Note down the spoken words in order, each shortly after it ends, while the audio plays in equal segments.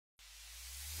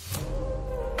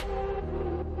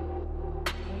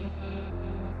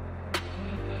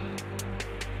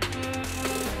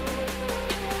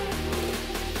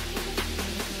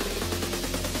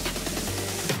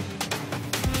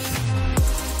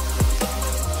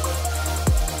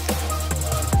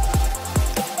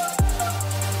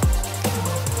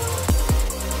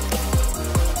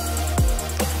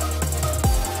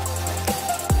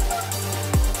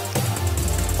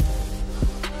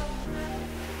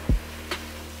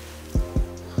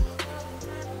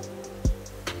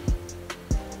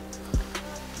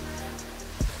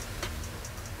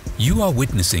You are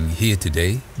witnessing here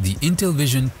today the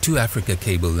Intelvision 2Africa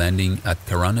cable landing at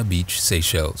Karana Beach,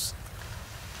 Seychelles.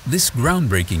 This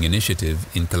groundbreaking initiative,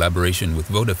 in collaboration with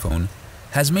Vodafone,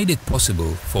 has made it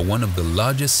possible for one of the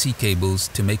largest sea cables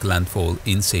to make landfall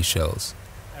in Seychelles.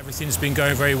 Everything's been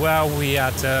going very well. We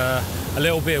had a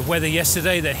little bit of weather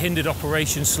yesterday that hindered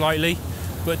operations slightly,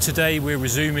 but today we're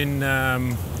resuming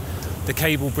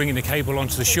bringing the cable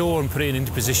onto the shore and putting it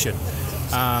into position.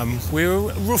 We're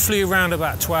roughly around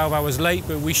about 12 hours late,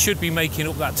 but we should be making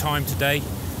up that time today.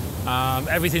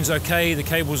 Everything's okay, the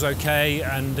cable's okay,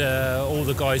 and all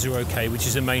the guys are okay, which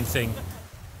is the main thing.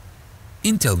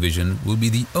 Intelvision will be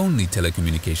the only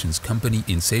telecommunications company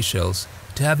in Seychelles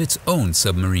to have its own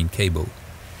submarine cable.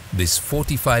 This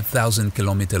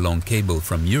 45,000-kilometer long cable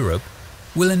from Europe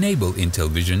will enable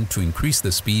Intelvision to increase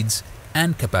the speeds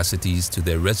and capacities to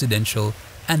their residential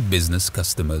and business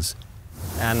customers.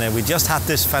 And we just had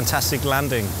this fantastic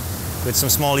landing with some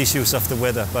small issues of the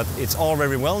weather, but it's all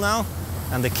very well now,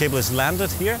 and the cable is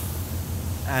landed here,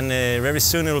 and very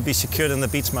soon it will be secured in the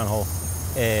beach manhole,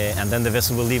 and then the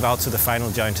vessel will leave out to the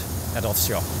final joint at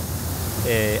offshore.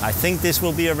 I think this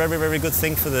will be a very, very good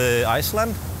thing for the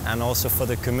Iceland and also for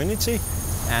the community,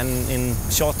 and in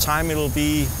short time it will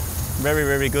be very,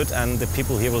 very good, and the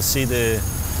people here will see the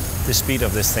speed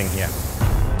of this thing here.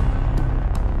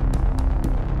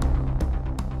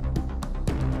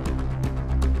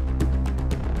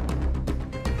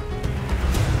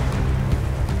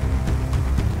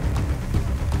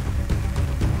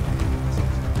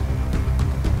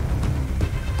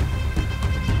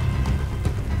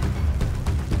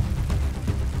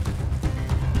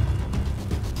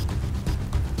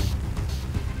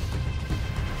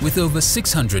 With over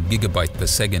 600 gigabytes per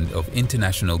second of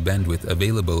international bandwidth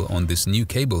available on this new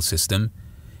cable system,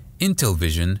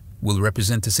 Intelvision will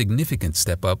represent a significant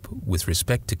step up with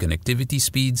respect to connectivity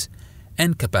speeds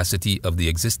and capacity of the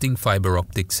existing fiber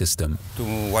optic system. To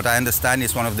what I understand,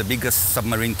 is one of the biggest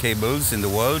submarine cables in the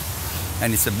world,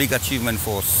 and it's a big achievement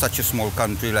for such a small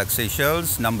country like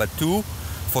Seychelles. Number two,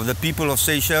 for the people of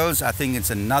Seychelles, I think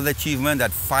it's another achievement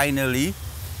that finally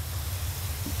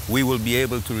we will be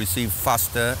able to receive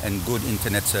faster and good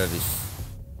internet service.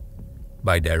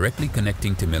 By directly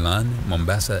connecting to Milan,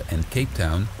 Mombasa and Cape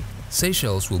Town,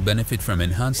 Seychelles will benefit from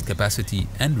enhanced capacity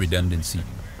and redundancy.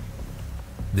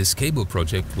 This cable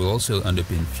project will also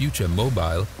underpin future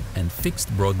mobile and fixed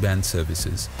broadband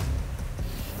services.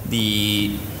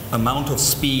 The amount of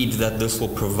speed that this will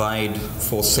provide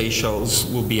for Seychelles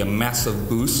will be a massive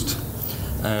boost.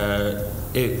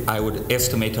 I would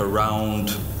estimate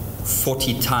around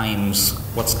 40 times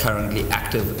what's currently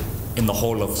active in the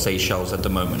whole of Seychelles at the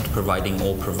moment, providing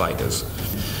all providers.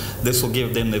 This will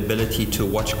give them the ability to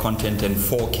watch content in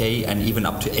 4K and even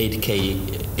up to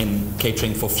 8K in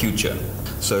catering for future.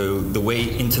 So the way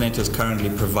internet is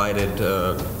currently provided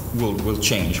will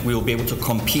change. We will be able to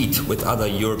compete with other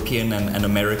European and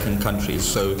American countries.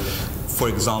 So, for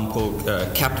example,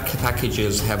 capped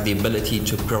packages have the ability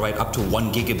to provide up to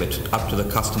 1 gigabit up to the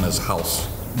customer's house.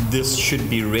 This should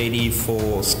be ready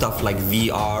for stuff like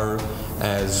VR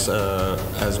as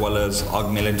well as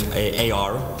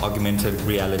AR, augmented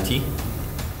reality.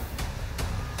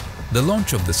 The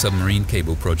launch of the submarine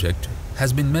cable project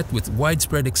has been met with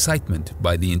widespread excitement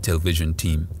by the Intelvision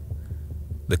team.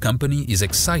 The company is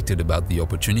excited about the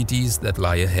opportunities that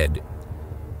lie ahead.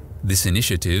 This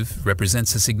initiative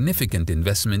represents a significant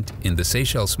investment in the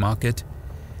Seychelles market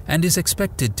and is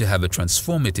expected to have a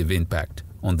transformative impact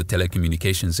on the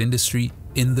telecommunications industry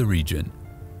in the region.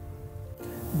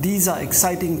 These are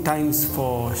exciting times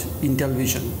for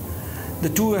Intelvision. The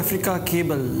 2Africa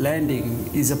cable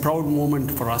landing is a proud moment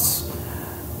for us.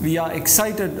 We are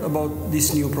excited about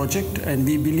this new project, and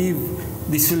we believe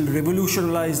this will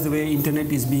revolutionize the way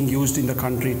internet is being used in the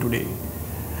country today.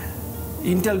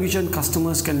 Intelvision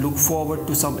customers can look forward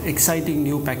to some exciting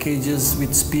new packages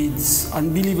with speeds,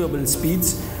 unbelievable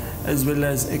speeds, as well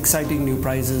as exciting new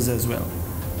prices as well.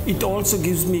 It also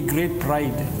gives me great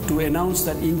pride to announce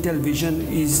that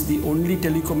Intelvision is the only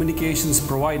telecommunications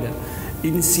provider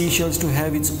in Seychelles to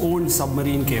have its own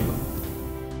submarine cable.